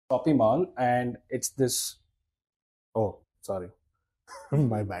shopping mall, and it's this. Oh, sorry.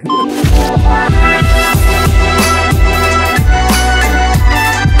 My bad.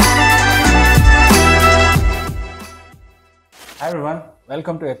 Hi everyone,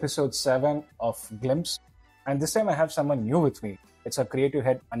 welcome to episode 7 of Glimpse. And this time I have someone new with me. It's our creative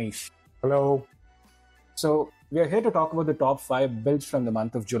head, Anish. Hello. So we are here to talk about the top 5 builds from the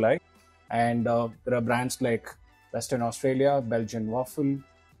month of July. And there are brands like Western Australia, Belgian Waffle,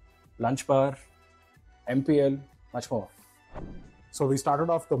 Lunchbar, MPL, much more. So we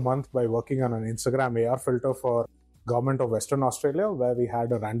started off the month by working on an Instagram AR filter for Government of Western Australia, where we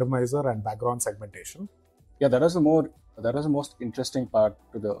had a randomizer and background segmentation. Yeah, that was the most interesting part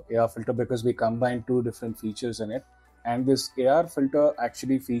to the AR filter because we combined two different features in it. And this AR filter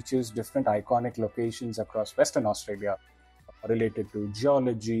actually features different iconic locations across Western Australia related to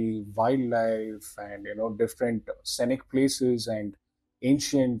geology, wildlife, and different scenic places and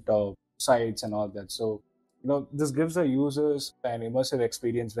ancient sites and all that. So this gives the users an immersive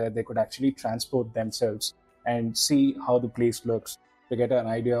experience where they could actually transport themselves and see how the place looks to get an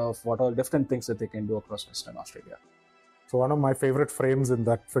idea of what all different things that they can do across Western Australia. So one of my favorite frames in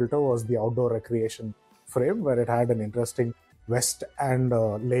that filter was the outdoor recreation frame, where it had an interesting west and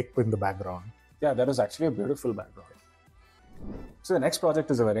lake in the background. Yeah, that was actually a beautiful background. So the next project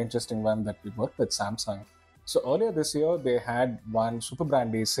is a very interesting one that we worked with Samsung. So earlier this year, they had one Super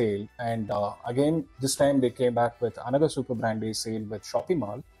Brand Day sale. And again, this time they came back with another Super Brand Day sale with Shopping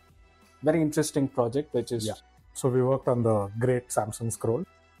Mall. Very interesting project, which is... Yeah. So we worked on the great Samsung scroll,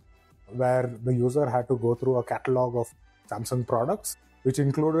 where the user had to go through a catalog of Samsung products, which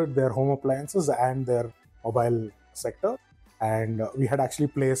included their home appliances and their mobile sector. And we had actually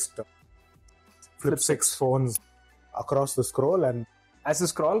placed Flip 6 phones across the scroll. And as the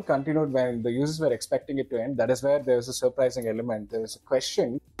scroll continued, when the users were expecting it to end, that is where there was a surprising element. There was a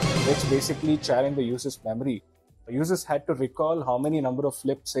question which basically challenged the user's memory. The users had to recall how many number of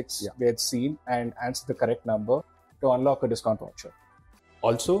Flip 6 they had seen and answer the correct number to unlock a discount voucher.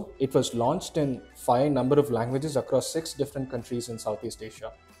 Also, it was launched in 5 number of languages across 6 different countries in Southeast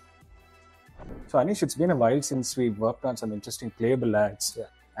Asia. So Anish, it's been a while since we worked on some interesting playable ads. Yeah.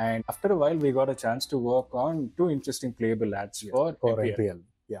 And after a while, we got a chance to work on 2 interesting playable ads for MPL.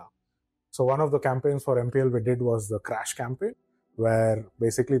 Yeah. So one of the campaigns for MPL we did was the crash campaign, where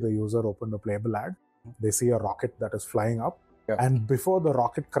basically the user opened a playable ad. They see a rocket that is flying up. Yeah. And before the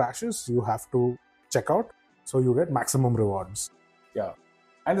rocket crashes, you have to check out. So you get maximum rewards. Yeah.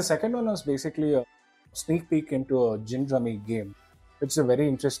 And the second one was basically a sneak peek into a Gin Rummy game. It's a very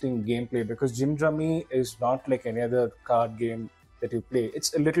interesting gameplay because Gin Rummy is not like any other card game that you play.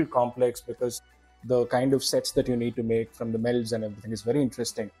 It's a little complex because the kind of sets that you need to make from the melds and everything is very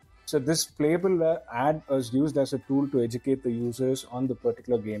interesting. So this playable ad was used as a tool to educate the users on the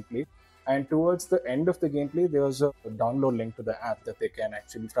particular gameplay. And towards the end of the gameplay, there was a download link to the app that they can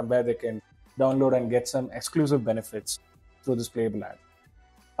actually, from where they can download and get some exclusive benefits through this playable ad.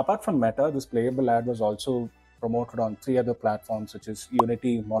 Apart from Meta, this playable ad was also promoted on 3 other platforms such as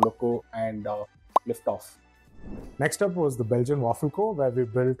Unity, Moloko, and Liftoff. Next up was the Belgian Waffle Co., where we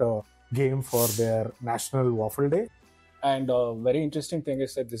built a game for their National Waffle Day. And a very interesting thing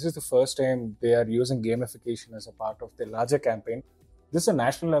is that this is the first time they are using gamification as a part of their larger campaign. This is a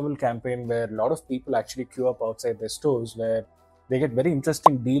national level campaign where a lot of people actually queue up outside their stores where they get very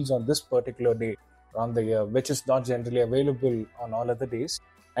interesting deals on this particular day around the year, which is not generally available on all other days.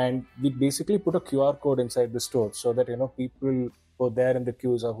 And we basically put a QR code inside the store so that people who are there in the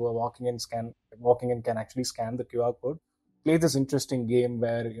queues or who are walking in can actually scan the QR code, play this interesting game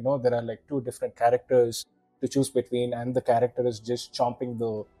where there are like 2 different characters to choose between, and the character is just chomping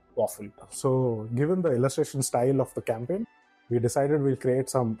the waffle. So given the illustration style of the campaign, we decided we'll create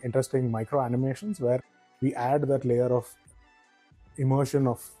some interesting micro animations where we add that layer of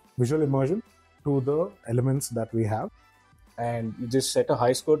visual immersion to the elements that we have. And you just set a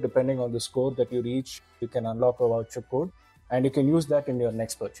high score. Depending on the score that you reach, you can unlock a voucher code and you can use that in your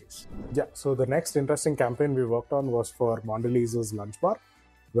next purchase. Yeah, so the next interesting campaign we worked on was for Mondelez's Lunchbar,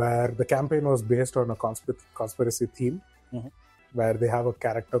 where the campaign was based on a conspiracy theme, where they have a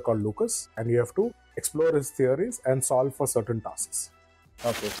character called Lucas, and you have to explore his theories and solve for certain tasks.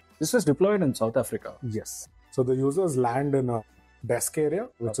 Okay. This was deployed in South Africa. Yes. So the users land in a desk area,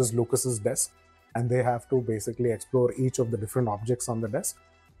 which is Lucas's desk, and they have to basically explore each of the different objects on the desk.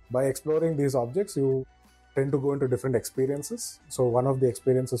 By exploring these objects, you tend to go into different experiences. So one of the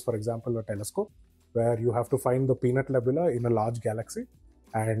experiences, for example, a telescope, where you have to find the peanut nebula in a large galaxy.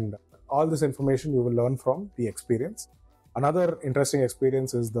 And all this information you will learn from the experience. Another interesting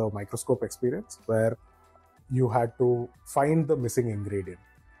experience is the microscope experience, where you had to find the missing ingredient.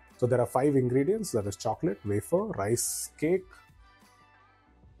 So there are 5 ingredients. There is chocolate, wafer, rice cake,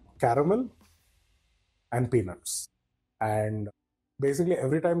 caramel, and peanuts. And basically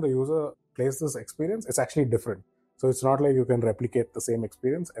every time the user plays this experience, it's actually different. So it's not like you can replicate the same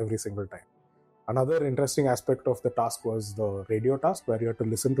experience every single time. Another interesting aspect of the task was the radio task, where you have to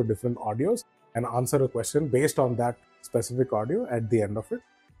listen to different audios and answer a question based on that specific audio at the end of it.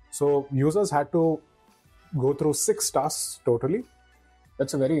 So users had to go through 6 tasks totally.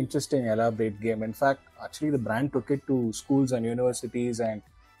 That's a very interesting, elaborate game. In fact, actually, the brand took it to schools and universities, and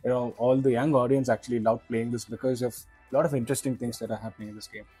all the young audience actually loved playing this because of a lot of interesting things that are happening in this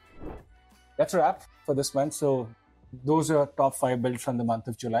game. That's a wrap for this month. So those are top 5 builds from the month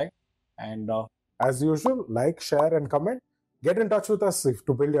of July. And as usual, like, share, and comment. Get in touch with us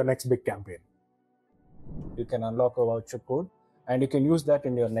to build your next big campaign. You can unlock a voucher code, and you can use that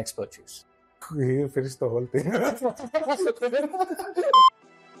in your next purchase. You finished the whole thing.